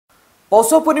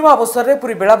पौष पूर्णिमा अवसर में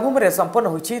पुरी बेलाभूमि में संपन्न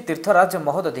होती तीर्थराज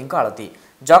महोदधी आलती।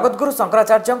 जगद्गुरु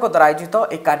शंकराचार्य द्वारा आयोजित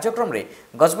एक कार्यक्रम में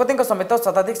गजपति समेत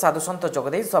शताधिक साधुसंत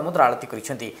जोगदे समुद्र आलती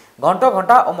करिसेंती। घंटा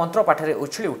घंटा और मंत्र पाठरे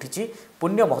उछली उठी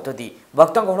पुण्य महोदधी।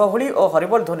 भक्तों हुड़हुड़ी और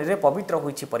हरिबोल ध्वनि में पवित्र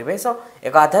होइछि परिवेश।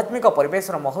 एक आध्यात्मिक परिवेश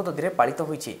महोदधी में पालित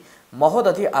होइछि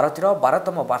महोदधी आरतीर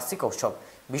 12तम वार्षिक उत्सव।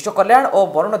 विश्व कल्याण और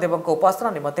वरुण देव उपासना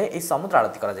निमंते यह समुद्र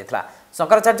आरती करा।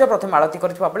 शंकराचार्य प्रथम आरती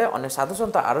करथिबा बेले अन्य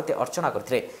साधुसंत आरती अर्चना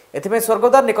करथिले। एथिमे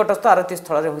स्वर्गद्वार निकटस्थ आरती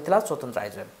स्थल में होइतिला स्वतंत्र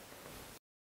आयोजन।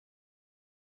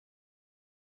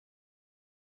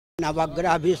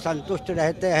 नवग्रह भी संतुष्ट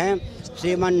रहते हैं,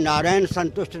 श्रीमन नारायण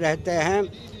संतुष्ट रहते हैं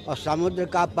और समुद्र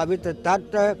का पवित्र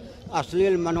तट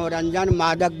अश्लील मनोरंजन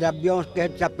मादक द्रव्यों के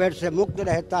चपेट से मुक्त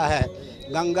रहता है।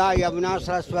 गंगा, यमुना,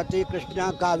 सरस्वती, कृष्णा,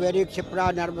 कावेरी, क्षिप्रा,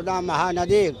 नर्मदा,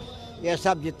 महानदी, ये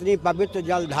सब जितनी पवित्र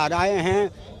जलधाराएं हैं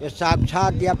ये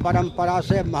साक्षात या परंपरा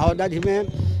से महोदधी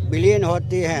में विलीन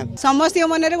होती हैं। समस्त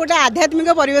मन में गोटे आध्यात्मिक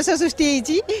परिवेश सृष्टि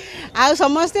होती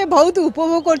समस्ते बहुत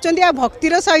उपभोग कर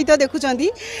भक्तिर सहित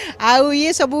देखुं।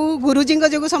 ये सब गुरुजी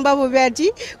जो संभव हो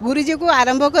गुरुजी को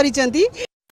आरंभ कर।